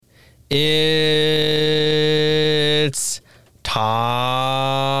It's time.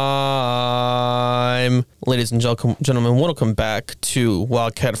 Ladies and gentlemen, welcome back to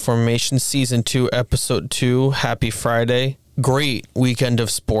Wildcat Formation Season 2, Episode 2. Happy Friday. Great weekend of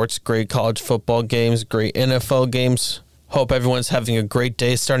sports, great college football games, great NFL games. Hope everyone's having a great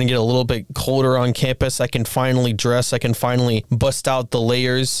day. Starting to get a little bit colder on campus. I can finally dress. I can finally bust out the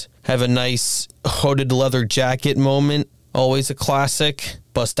layers. Have a nice hooded leather jacket moment. Always a classic.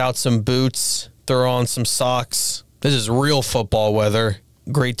 Bust out some boots. Throw on some socks. This is real football weather.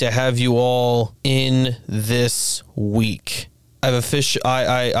 Great to have you all in this week.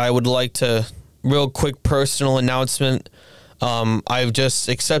 I would like to, real quick personal announcement. I've just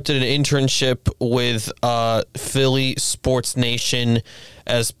accepted an internship with Philly Sports Nation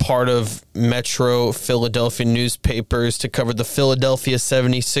as part of Metro Philadelphia newspapers to cover the Philadelphia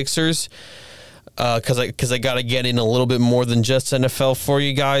 76ers. Because I got to get in a little bit more than just NFL for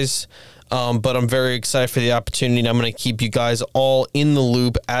you guys. But I'm very excited for the opportunity, and I'm going to keep you guys all in the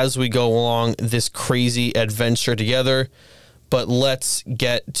loop as we go along this crazy adventure together. But let's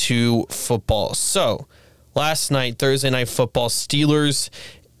get to football. So, last night, Thursday Night Football, Steelers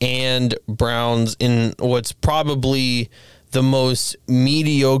and Browns in what's probably the most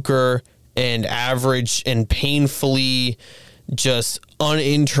mediocre and average and painfully just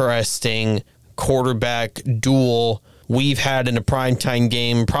uninteresting quarterback duel we've had in a primetime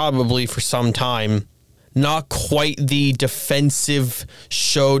game probably for some time. Not quite the defensive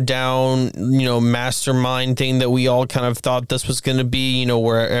showdown, mastermind thing that we all kind of thought this was going to be,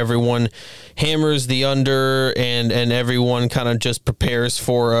 where everyone hammers the under and everyone kind of just prepares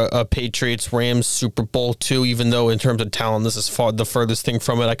for a Patriots-Rams Super Bowl 2, even though in terms of talent, this is far the furthest thing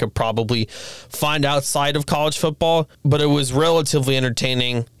from it I could probably find outside of college football. But it was relatively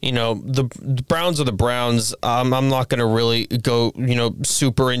entertaining. The Browns are the Browns. I'm not going to really go,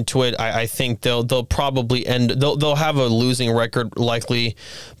 super into it. I think they'll probably they'll have a losing record likely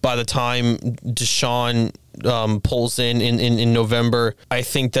by the time Deshaun pulls in November. I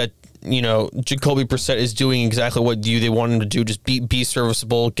think that Jacoby Brissett is doing exactly what they want him to do. Just be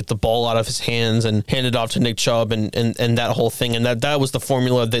serviceable, get the ball out of his hands, and hand it off to Nick Chubb, and that whole thing. And that was the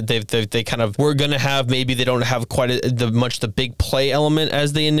formula that they kind of were going to have. Maybe they don't have quite the big play element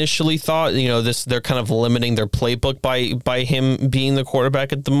as they initially thought. They're kind of limiting their playbook by him being the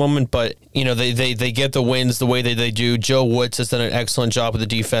quarterback at the moment. But they get the wins the way that they do. Joe Woods has done an excellent job with the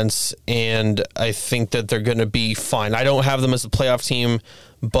defense, and I think that they're going to be fine. I don't have them as a playoff team,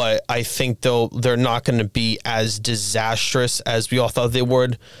 but I think they're not going to be as disastrous as we all thought they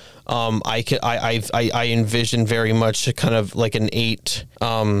would. I envision very much kind of like an 8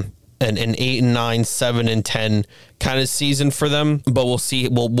 and 9, 7 and 10 kind of season for them. But we'll see.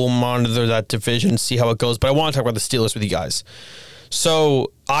 We'll monitor that division, see how it goes. But I want to talk about the Steelers with you guys.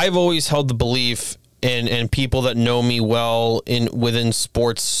 So I've always held the belief, and people that know me well within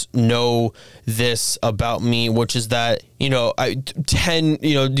sports know this about me, which is that we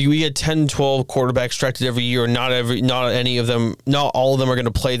get 10, 12 quarterbacks drafted every year. Not all of them are going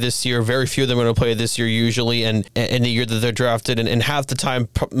to play this year. Very few of them are going to play this year usually, and in the year that they're drafted, and half the time,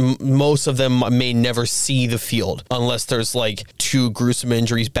 most of them may never see the field unless there's like 2 gruesome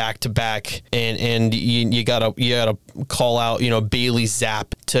injuries back to back, and you gotta call out Bailey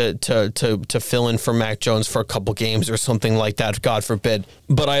Zapp to fill in for Mac Jones for a couple games or something like that, God forbid.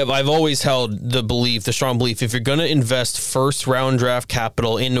 But I've always held the strong belief, if you're going to invest first round draft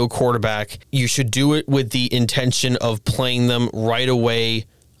capital into a quarterback, you should do it with the intention of playing them right away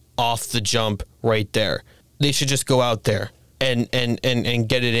off the jump right there. They should just go out there and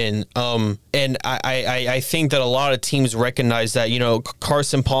get it in. And I think that a lot of teams recognize that,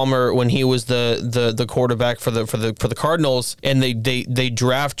 Carson Palmer, when he was the quarterback for the Cardinals, and they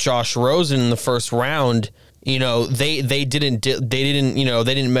draft Josh Rosen in the first round, they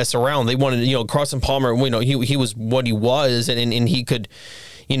didn't mess around. They wanted, Carson Palmer, he was what he was, and he could,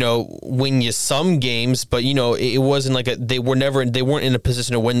 win you some games, but it wasn't like they weren't in a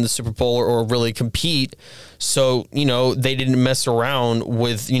position to win the Super Bowl or really compete. So, they didn't mess around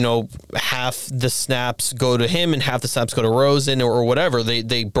with, half the snaps go to him and half the snaps go to Rosen or whatever.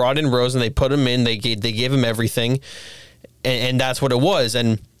 They brought in Rosen, they put him in, they gave him everything, and that's what it was.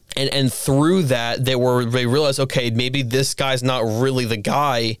 And through that, they realized, okay, maybe this guy's not really the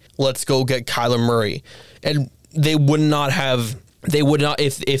guy. Let's go get Kyler Murray. And they would not,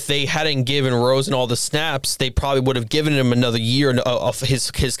 if they hadn't given Rosen all the snaps, they probably would have given him another year of his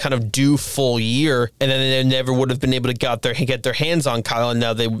kind of due full year, and then they never would have been able to get their hands on Kyler, and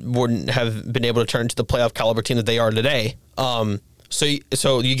now they wouldn't have been able to turn to the playoff caliber team that they are today.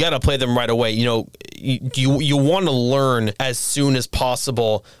 So you got to play them right away. You want to learn as soon as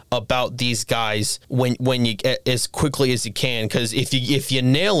possible about these guys when you as quickly as you can, because if you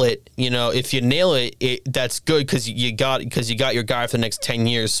nail it, that's good, because you got your guy for the next 10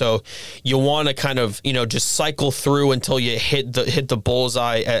 years. So you want to kind of just cycle through until you hit the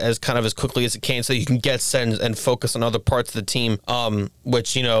bullseye as quickly as it can, so you can get set and focus on other parts of the team.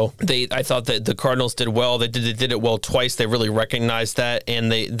 Which I thought that the Cardinals did well. They did it well twice. They really recognized that, and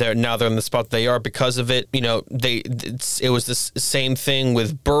they're in the spot they are because of it. It was the same thing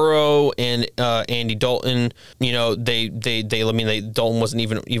with Burrow and Andy Dalton. Dalton wasn't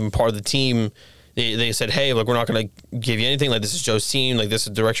even part of the team. They said, hey, we're not going to give you anything. This is Joe's team. This is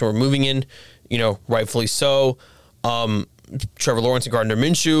the direction we're moving in. Rightfully so. Trevor Lawrence and Gardner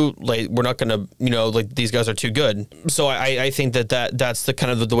Minshew, we're not going to, these guys are too good. So I think that's the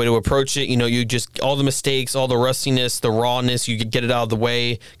kind of the way to approach it. You just, all the mistakes, all the rustiness, the rawness, you get it out of the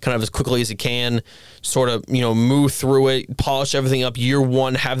way kind of as quickly as you can, sort of, move through it, polish everything up. Year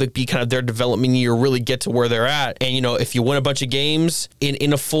one, have it be kind of their development year, really get to where they're at. And, if you win a bunch of games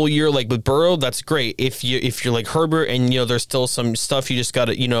in a full year, like with Burrow, that's great. If you're like Herbert and, there's still some stuff you just got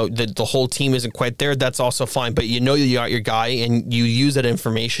to, the whole team isn't quite there, that's also fine. But you got your guy, and you use that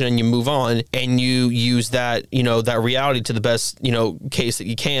information and you move on, and you use that, that reality to the best, case that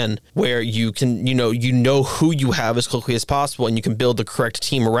you can, where you can, who you have as quickly as possible, and you can build the correct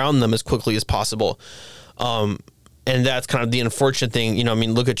team around them as quickly as possible. And that's kind of the unfortunate thing.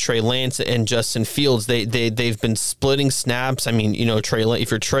 Look at Trey Lance and Justin Fields. They've been splitting snaps. Trey Lance, if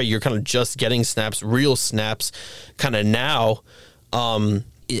you're Trey, you're kind of just getting snaps, real snaps kind of now.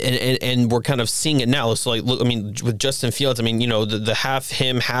 And we're kind of seeing it now. So with Justin Fields, the half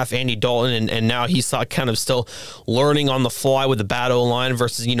him, half Andy Dalton, and now he's kind of still learning on the fly with the bad O-line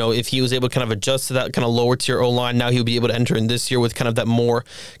versus, if he was able to kind of adjust to that kind of lower tier O-line, now he'll be able to enter in this year with kind of that more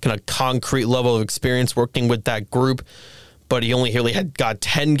kind of concrete level of experience working with that group. But he only got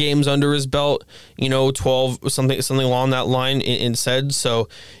 10 games under his belt, 12, something along that line instead. So,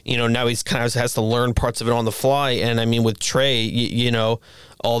 now he's kind of has to learn parts of it on the fly. And with Trey,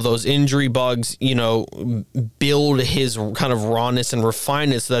 all those injury bugs, build his kind of rawness and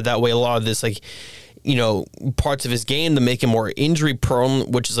refine it, so that way a lot of this, parts of his game to make him more injury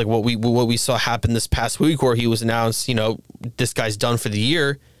prone, which is what we saw happen this past week, where he was announced, this guy's done for the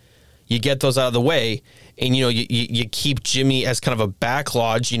year. You get those out of the way, and you keep Jimmy as kind of a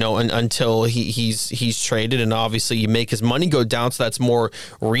backlog, until he's traded, and obviously you make his money go down, so that's more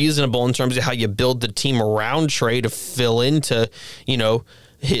reasonable in terms of how you build the team around Trey to fill into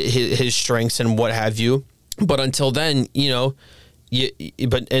his strengths and what have you. But until then,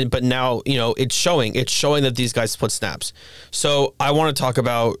 but now it's showing that these guys split snaps. So I want to talk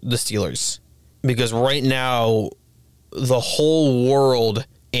about the Steelers, because right now the whole world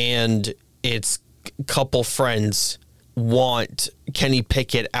and its couple friends want Kenny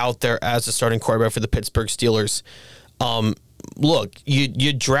Pickett out there as a starting quarterback for the Pittsburgh Steelers. Look,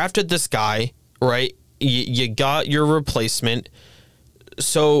 you drafted this guy, right? You got your replacement,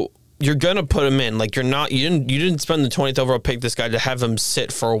 so you're gonna put him in. You didn't spend the 20th overall pick this guy to have him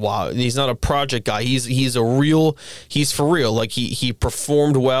sit for a while. He's not a project guy. He's for real. He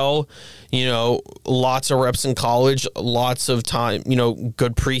performed well. Lots of reps in college, lots of time.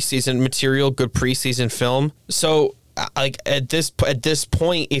 Good preseason material, good preseason film. So at this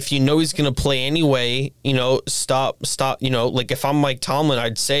point, if he's gonna play anyway, stop. If I'm Mike Tomlin,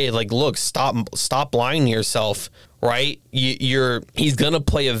 I'd say look, stop lying to yourself. Right? He's going to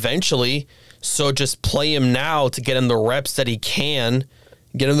play eventually, so just play him now to get him the reps that he can,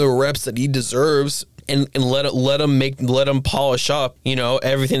 get him the reps that he deserves, and let him polish up,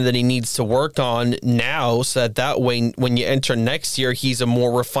 everything that he needs to work on now, so that way when you enter next year, he's a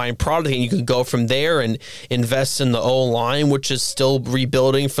more refined product, and you can go from there and invest in the O-line, which is still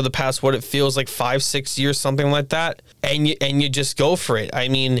rebuilding for the past, what it feels like 5-6 years, something like that. And you just go for it.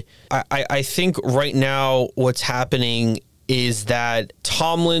 I think right now what's happening is that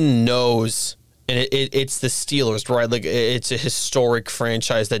Tomlin knows, and it's the Steelers, right? It's a historic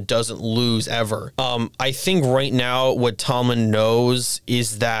franchise that doesn't lose ever. I think right now what Tomlin knows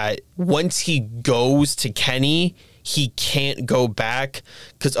is that once he goes to Kenny, he can't go back,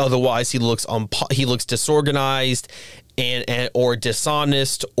 because otherwise he looks disorganized and or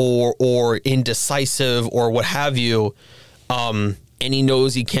dishonest or indecisive or what have you. And he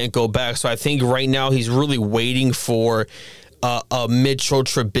knows he can't go back. So I think right now he's really waiting for a Mitchell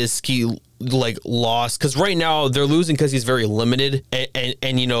Trubisky loss, because right now they're losing because he's very limited, and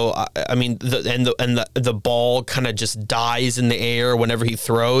the ball kind of just dies in the air whenever he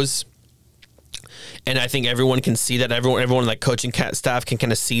throws. And I think everyone can see that. Everyone like coaching staff can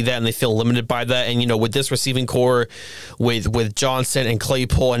kind of see that, and they feel limited by that. And, with this receiving core, with Johnson and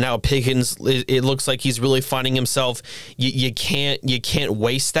Claypool and now Pickens, it looks like he's really finding himself. You can't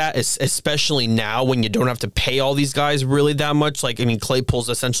waste that, especially now when you don't have to pay all these guys really that much. Like, Claypool's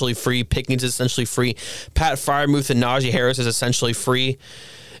essentially free. Pickens is essentially free. Pat Freiermuth and Najee Harris is essentially free.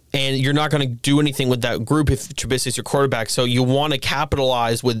 And you're not going to do anything with that group if Trubisky's your quarterback. So you want to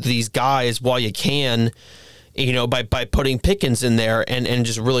capitalize with these guys while you can, by putting Pickens in there and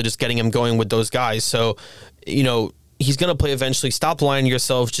just really just getting him going with those guys. So, he's going to play eventually. Stop lying to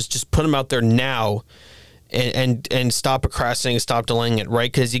yourself. Just put him out there now and stop procrastinating, stop delaying it,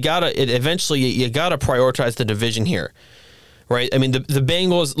 right? Because eventually you got to prioritize the division here. Right, the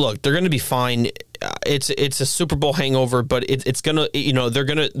Bengals, look, they're going to be fine. It's a Super Bowl hangover, but it's gonna,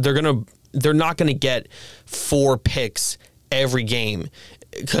 they're not gonna get 4 picks every game,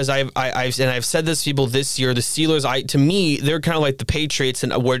 because I've said this to people this year. The Steelers, to me, they're kind of like the Patriots,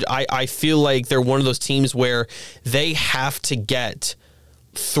 and where I feel like they're one of those teams where they have to get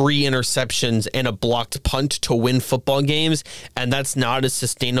 3 interceptions and a blocked punt to win football games, and that's not a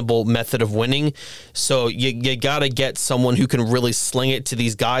sustainable method of winning. So you got to get someone who can really sling it to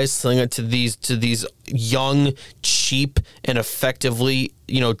these guys, sling it to these young, cheap, and effectively,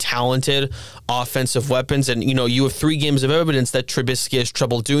 talented offensive weapons. And, you have 3 games of evidence that Trubisky has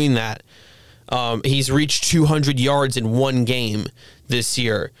trouble doing that. He's reached 200 yards in 1 game this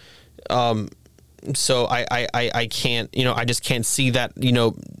year. So I can't, I just can't see that,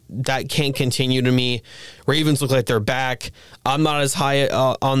 that can't continue to me. Ravens look like they're back. I'm not as high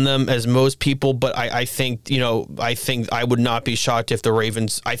on them as most people, but I think I would not be shocked if the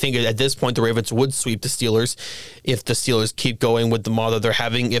Ravens, I think at this point the Ravens would sweep the Steelers if the Steelers keep going with the model they're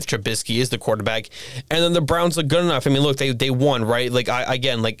having, if Trubisky is the quarterback. And then the Browns look good enough. Look, they won, right? Like,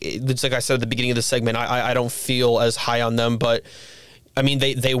 it's like I said at the beginning of the segment, I don't feel as high on them, but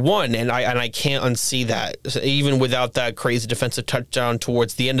they won, and I can't unsee that. So even without that crazy defensive touchdown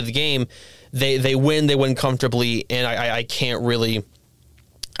towards the end of the game, they win comfortably, and I can't really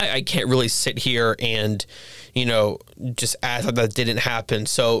sit here and just act like that didn't happen.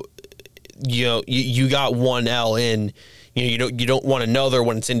 So you got 1 L in. You don't want another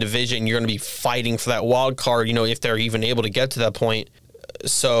when it's in division. You're going to be fighting for that wild card. If they're even able to get to that point.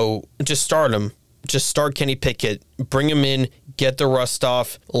 So just start them. Just start Kenny Pickett, bring him in, get the rust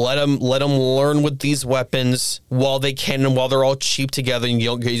off, let him learn with these weapons while they can and while they're all cheap together. And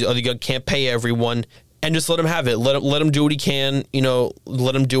you can't pay everyone, and just let him have it. Let him do what he can.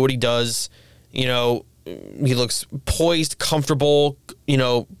 Let him do what he does. He looks poised, comfortable.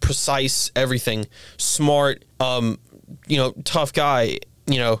 Precise, everything, smart. Tough guy.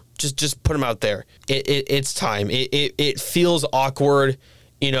 Just put him out there. It's time. It feels awkward.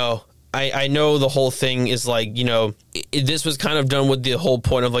 I know the whole thing is like, this was kind of done with the whole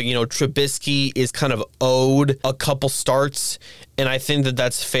point of like, Trubisky is kind of owed a couple starts, and I think that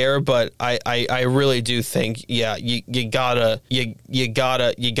that's fair, but I really do think, you gotta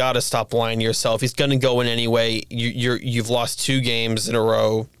stop lying to yourself. He's gonna go in anyway. You've lost 2 games in a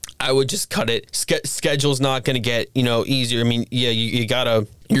row. I would just cut it. Schedule's not going to get, easier. You're going to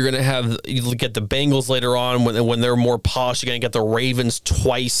get the Bengals later on when they're more polished. You're going to get the Ravens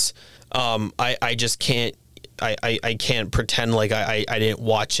twice. I just can't, I can't pretend like I didn't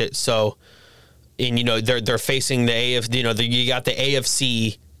watch it. So, and they're facing the AFC, you got the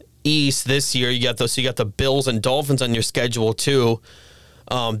AFC East this year. You got the Bills and Dolphins on your schedule too.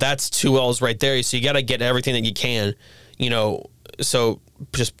 That's 2 L's right there. So you got to get everything that you can, so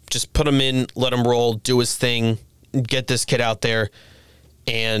just put him in, let him roll, do his thing, get this kid out there,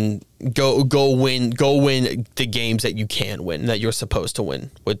 and go win the games that you can win, that you're supposed to win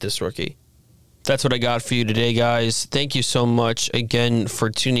with this rookie. That's what I got for you today, guys. Thank you so much again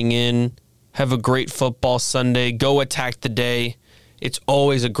for tuning in. Have a great football Sunday. Go attack the day. It's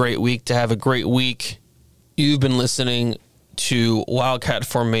always a great week to have a great week. You've been listening to Wildcat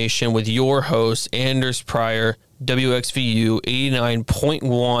Formation with your host, Anders Pryor, WXVU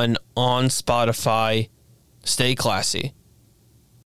 89.1 on Spotify. Stay classy.